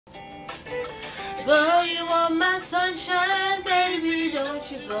Girl, you are my sunshine, baby,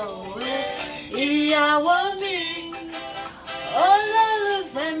 don't you go away. Ìyàwó mi,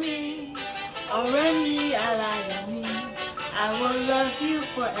 Olólùfẹ mi, ọ̀rẹ́ mi, aláyọ̀ mi, I will love you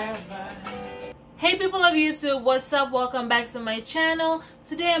forever. Hey people of YouTube, what's up? Welcome back to my channel.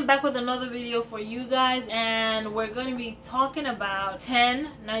 Today I'm back with another video for you guys, and we're going to be talking about 10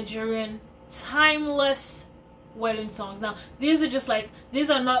 Nigerian timeless wedding songs. Now these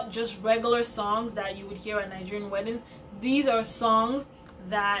are not just regular songs that you would hear at Nigerian weddings. These are songs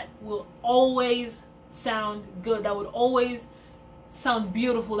that will always sound good, that would always sound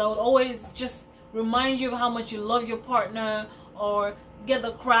beautiful, that would always just remind you of how much you love your partner, or get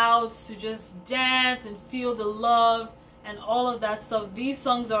the crowds to just dance and feel the love and all of that stuff. These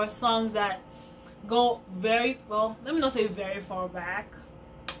songs are songs that go very, well, let me not say very far back,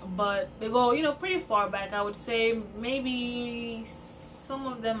 but they go, you know, pretty far back. I would say maybe some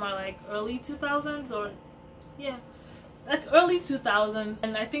of them are like early 2000s, or yeah, like early 2000s,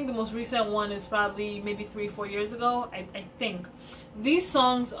 and I think the most recent one is probably maybe 3-4 years ago. I think these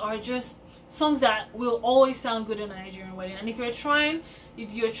songs are just songs that will always sound good in a Nigerian wedding. And if you're trying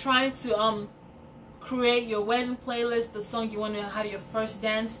to create your wedding playlist, the song you want to have your first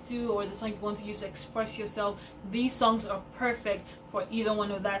dance to, or the song you want to use to express yourself, these songs are perfect for either one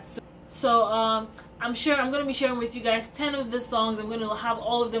of that. So I'm going to be sharing with you guys 10 of the songs. I'm going to have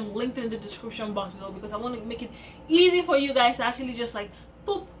all of them linked in the description box below, because I want to make it easy for you guys to actually just like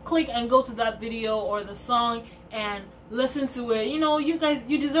boop, click and go to that video or the song and listen to it. You know, you guys,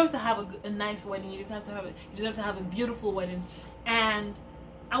 you deserve to have a nice wedding. You deserve to have a beautiful wedding, and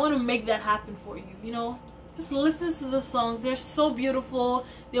I want to make that happen for you. You know, just listen to the songs. They're so beautiful.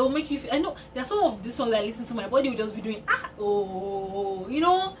 They will make you feel, I know there's some of these songs that I listen to, my body will just be doing oh, you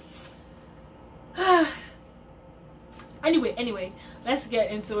know. Anyway, let's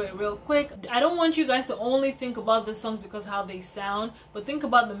get into it real quick. I don't want you guys to only think about the songs because how they sound, but think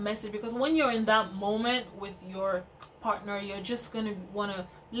about the message, because when you're in that moment with your partner, you're just gonna want to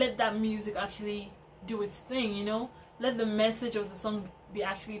let that music actually do its thing, you know, let the message of the song be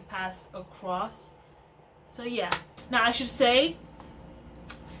actually passed across. So yeah, now I should say,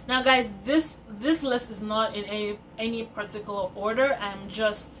 now guys, this list is not in any particular order. I'm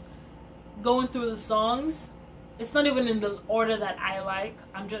just going through the songs. It's not even in the order that I like.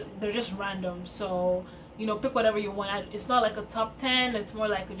 They're just random, so you know, pick whatever you want. It's not like a top 10, it's more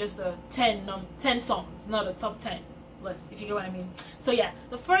like just a 10 songs, not a top 10 list, if you get what I mean. So yeah,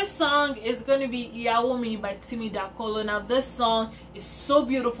 the first song is going to be Ìyàwó by Timidakolo. Now this song is so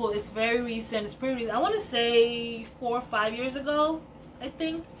beautiful. It's very recent. It's pretty recent. I want to say 4 or 5 years ago, I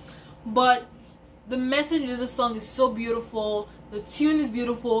think. But the message of the song is so beautiful. The tune is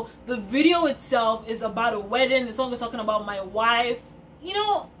beautiful. The video itself is about a wedding. The song is talking about my wife. You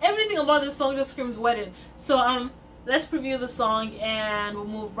know, everything about this song just screams wedding. So let's preview the song and we'll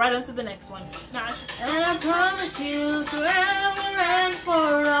move right on to the next one. And I promise you forever and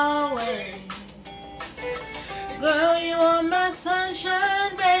for always, girl, you are my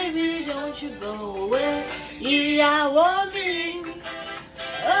sunshine, baby, don't you go away. Ìyàwó mi,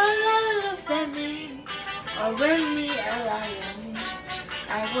 Olólùfẹ mi, ọ̀rẹ́ mi, aláyọ̀ mi,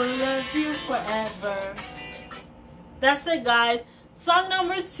 I will love you forever. That's it, guys. Song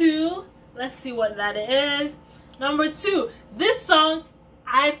number 2. Let's see what that is. Number 2. This song,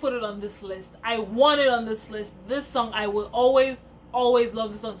 I put it on this list. I want it on this list. This song, I will always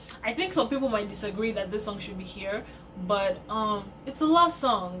love this song. I think some people might disagree that this song should be here, but it's a love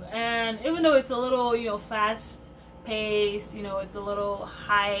song, and even though it's a little, you know, fast paced, you know, it's a little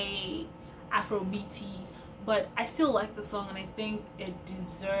high Afrobeaty, but I still like the song, and I think it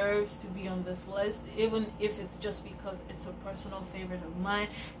deserves to be on this list, even if it's just because it's a personal favorite of mine.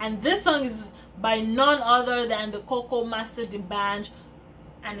 And this song is by none other than the Coco master dbanj,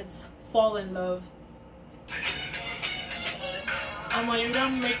 and it's Fall in Love. I want you to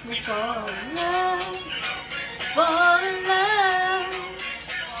make me fall in love, fall in love.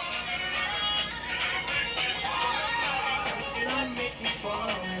 You don't make me fall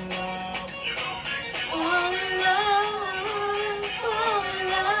in love, fall in love, fall in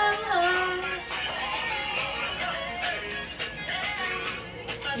love.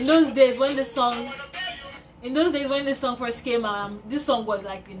 In those days when this song first came out, this song was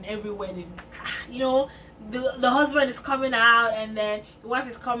like in every wedding. You know, the husband is coming out, and then the wife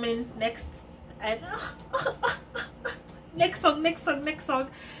is coming next, and next song. The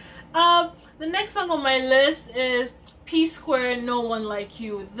next song on my list is psquare, No One Like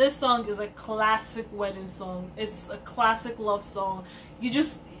You. This song is a classic wedding song. It's a classic love song. You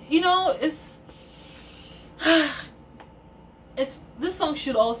just, you know, it's this song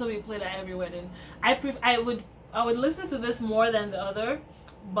should also be played at every wedding. I would listen to this more than the other,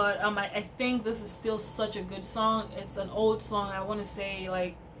 but I think this is still such a good song. It's an old song. I want to say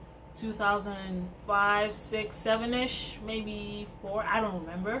like 2005, 6, 7ish, maybe 4. I don't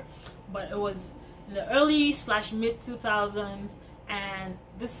remember, but it was in the early / mid 2000s, and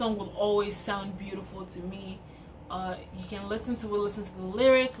this song will always sound beautiful to me. You can listen to the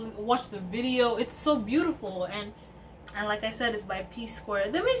lyrics, watch the video. It's so beautiful, and like I said, it's by psquare.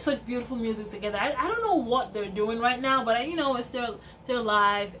 They made such beautiful music together. I don't know what they're doing right now, but you know, it's their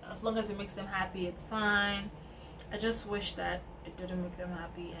life. As long as it makes them happy, it's fine. I just wish that it didn't make them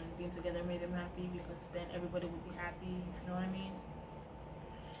happy and being together made them happy, because then everybody would be happy, if you know what I mean.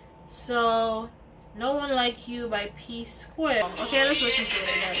 So, No One Like You by psquare. Okay, let's listen to it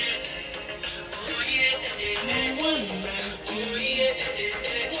again. No one like you.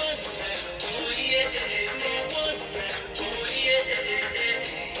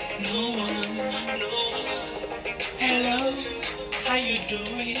 No one. Hello, how you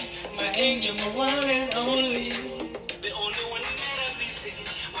doing? My angel, my one and only. The only one that I be seeing.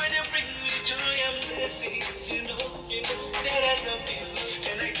 When you bring me joy and blessings, you know that I love you,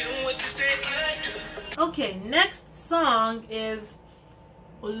 and I can't wait to say I do. Okay, next song is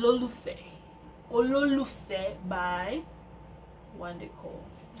Olólùfẹ. Olólùfẹ by Wande.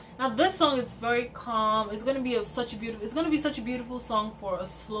 Now this song is very calm. It's gonna be such a beautiful song for a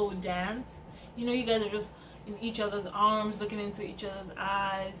slow dance. You know, you guys are just in each other's arms, looking into each other's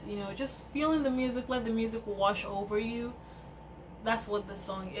eyes, you know, just feeling the music, let the music wash over you. That's what this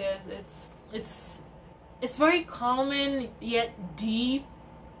song is. It's very calming yet deep.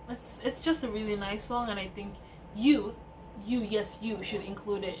 It's just a really nice song, and I think you should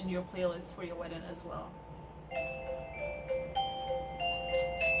include it in your playlist for your wedding as well.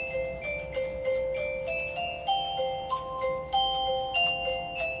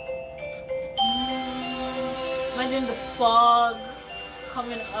 Imagine the fog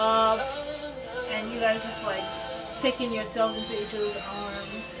coming up and you guys just like taking yourselves into each other's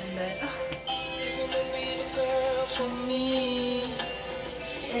arms, and then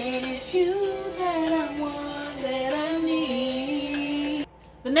and it's you that I want, that I need.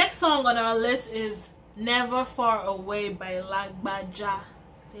 The next song on our list is Never Far Away by Lagbaja.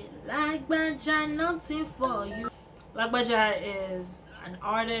 Say Lagbaja, nothing for you. Lagbaja is an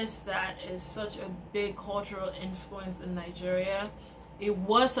artist that is such a big cultural influence in Nigeria. It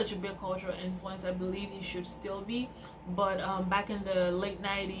was such a big cultural influence. I believe he should still be, but back in the late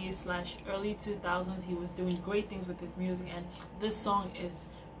 90s / early 2000s, he was doing great things with his music, and this song is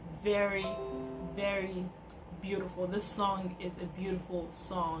very, very beautiful. This song is a beautiful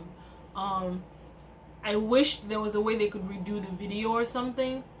song. I wish there was a way they could redo the video or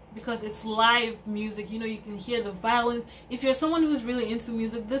something, because it's live music. You know, you can hear the violins. If you're someone who's really into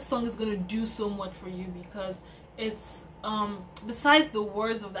music, this song is gonna do so much for you, because it's besides the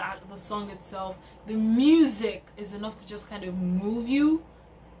words of the song itself, the music is enough to just kind of move you,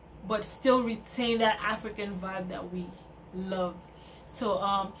 but still retain that African vibe that we love. So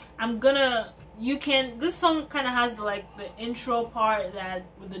this song kind of has the intro part that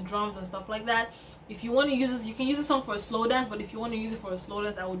with the drums and stuff like that. If you want to use this, you can use the song for a slow dance, but if you want to use it for a slow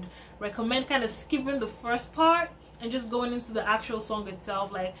dance, I would recommend kind of skipping the first part and just going into the actual song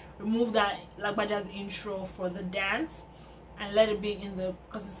itself. Like, remove that Lagbaja's intro for the dance and let it be in the,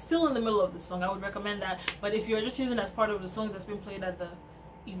 because it's still in the middle of the song. I would recommend that. But if you're just using it as part of the songs that's been played at the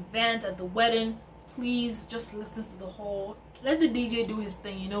event, at the wedding, please just listen to the whole, let the DJ do his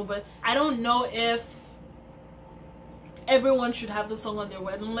thing, you know. But I don't know if everyone should have the song on their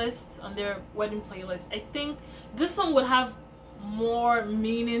wedding list, on their wedding playlist. I think this song would have more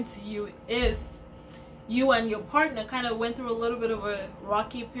meaning to you if you and your partner kind of went through a little bit of a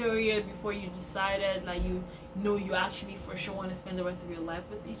rocky period before you decided, like, you know, you actually for sure want to spend the rest of your life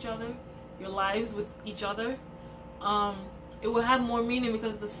with each other, your lives with each other. It will have more meaning,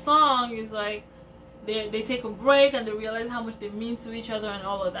 because the song is like they take a break and they realize how much they mean to each other and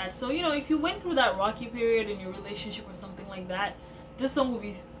all of that. So, you know, if you went through that rocky period in your relationship or something like that, this song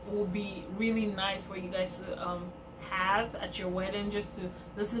will be really nice for you guys to have at your wedding, just to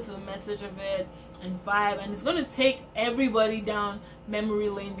listen to the message of it and vibe. And it's gonna take everybody down memory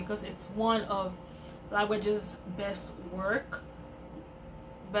lane, because it's one of Lagbaja's best work.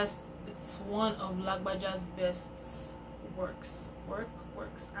 It's one of Lagbaja's best works.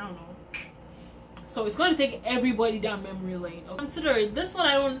 I don't know. So it's going to take everybody down memory lane. Okay. Consider it. This one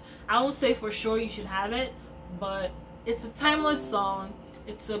I won't say for sure you should have it, but it's a timeless song.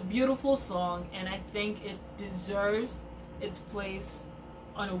 It's a beautiful song, and I think it deserves its place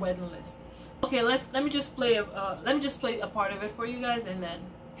on a wedding list. Okay, let me just play a part of it for you guys, and then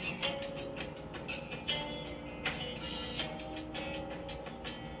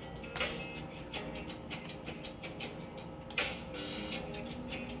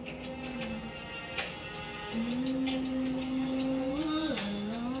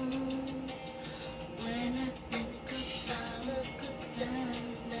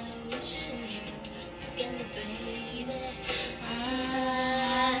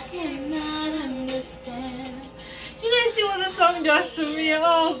does to me.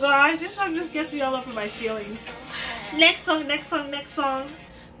 Oh gosh, this song just gets me all up in my feelings. Next song.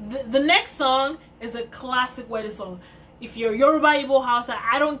 The next song is a classic wedding song. If you're Yoruba, Igbo, Hausa,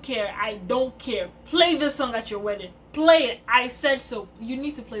 I don't care. Play this song at your wedding. Play it. I said so. You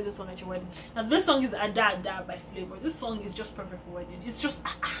need to play this song at your wedding. Now this song is Ada Ada by Flavor. This song is just perfect for wedding. It's just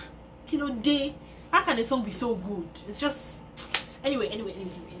Kilo Day. How can a song be so good? It's just anyway.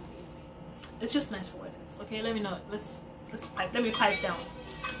 It's just nice for weddings. Okay, let me pipe down.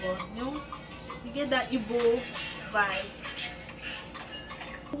 Well, you know, you get that Igbo vibe.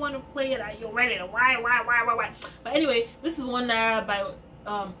 You want to play it at your wedding? Why? But anyway, this is One Naira by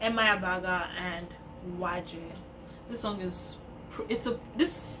MI Waje and Waje. This song is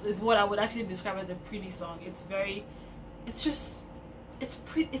this is what I would actually describe as a pretty song. It's just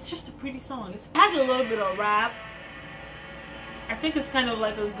a pretty song. It has a little bit of rap. I think it's kind of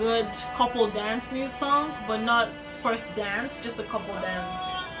like a good couple dance music song, but not first dance, just a couple dance.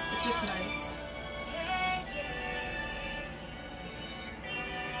 It's just nice.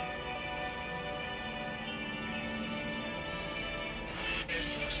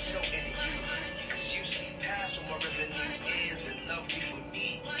 So into you, cause you see past what my revenue is and love me for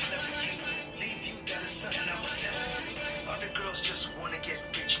me. Never you, leave you, that is something I would never do. Other girls just wanna get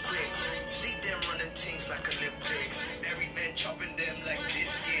rich quick. See them running things like Olympics. Married men chopping them like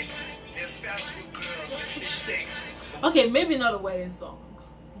biscuits. They're fast food girls with fish steaks. Okay, maybe not a wedding song,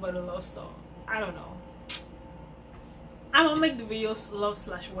 but a love song. I don't know. I'm gonna make the videos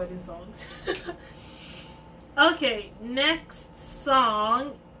love/wedding songs. Okay, next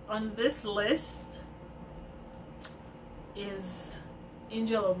song on this list is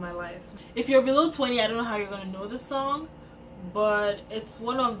Angel of My Life. If you're below 20, I don't know how you're gonna know this song, but it's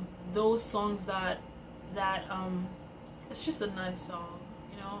one of those songs that it's just a nice song,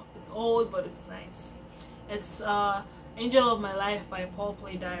 you know. It's old, but it's nice. It's Angel of My Life by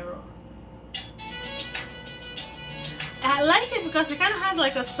Dairi. I like it because it kind of has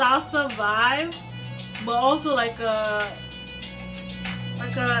like a salsa vibe, but also like a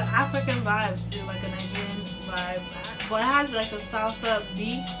African vibe too, like a Nigerian vibe. But it has like a salsa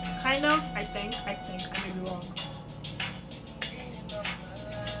beat, kind of. I think. I may be wrong.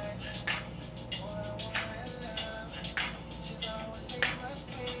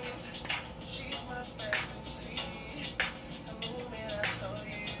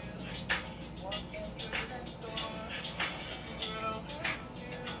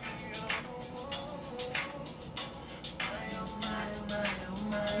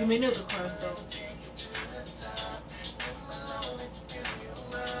 You may know the chorus though.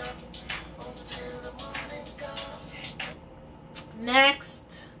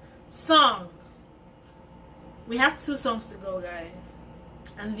 Next song. We have 2 songs to go, guys,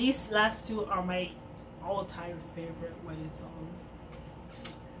 and these last 2 are my all-time favorite wedding songs.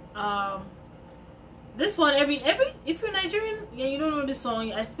 This one, if you're Nigerian and you don't know this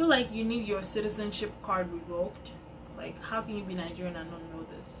song, I feel like you need your citizenship card revoked. Like, how can you be Nigerian and not know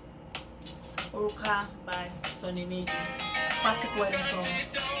this? Òrùka by Sunny, neji. Classic wedding song.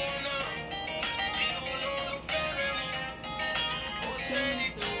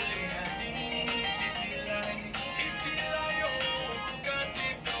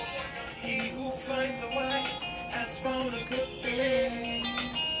 He who finds a wife has found a good thing.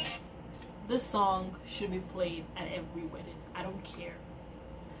 This song should be played at every wedding. I don't care.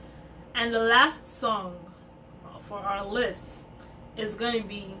 And the last song for our list is gonna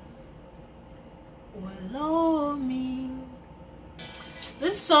be Oloo.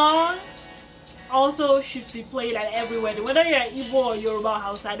 This song also should be played at every wedding, whether you're Igbo or Yoruba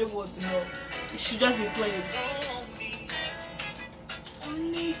house. I don't want to know. It should just be played.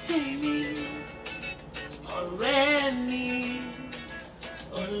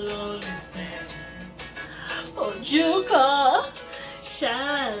 Ojuko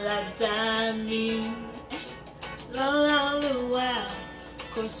shaladami.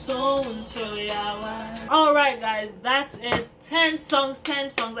 Alright guys, that's it. 10 songs.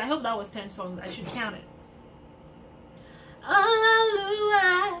 I hope that was 10 songs. I should count it.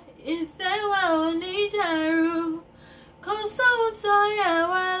 Kò sóhun tó yà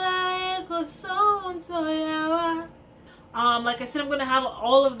wá láyé, kò sóhun tó yà wá. Like I said, I'm gonna have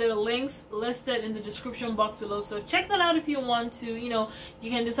all of the links listed in the description box below, so check that out if you want to. You know,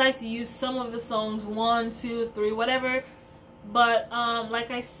 you can decide to use some of the songs, 1, 2, 3, whatever. But like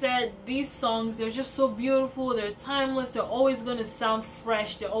I said, these songs, they're just so beautiful, they're timeless, they're always gonna sound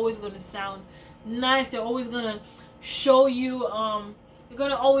fresh, they're always gonna sound nice, they're always gonna show you, they're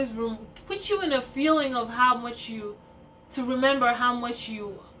gonna always put you in a feeling of how much you, to remember how much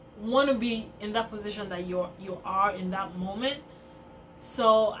you want to be in that position that you are in that moment.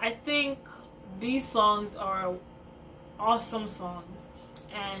 So I think these songs are awesome songs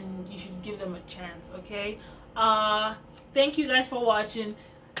and you should give them a chance. Okay, thank you guys for watching.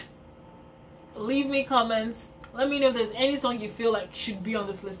 Leave me comments, let me know if there's any song you feel like should be on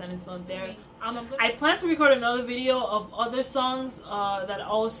this list and it's not there. I plan to record another video of other songs that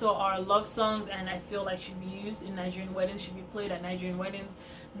also are love songs and I feel like should be used in Nigerian weddings, should be played at Nigerian weddings.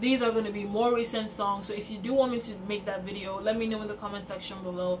 These are going to be more recent songs, so if you do want me to make that video, let me know in the comment section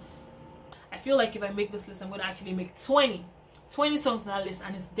below. I feel like if I make this list, I'm going to actually make 20 songs on that list,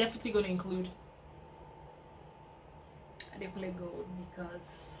 and it's definitely going to include Adekunle Gold,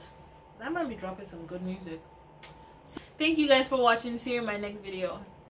 because that might be dropping some good music. So, thank you guys for watching. See you in my next video.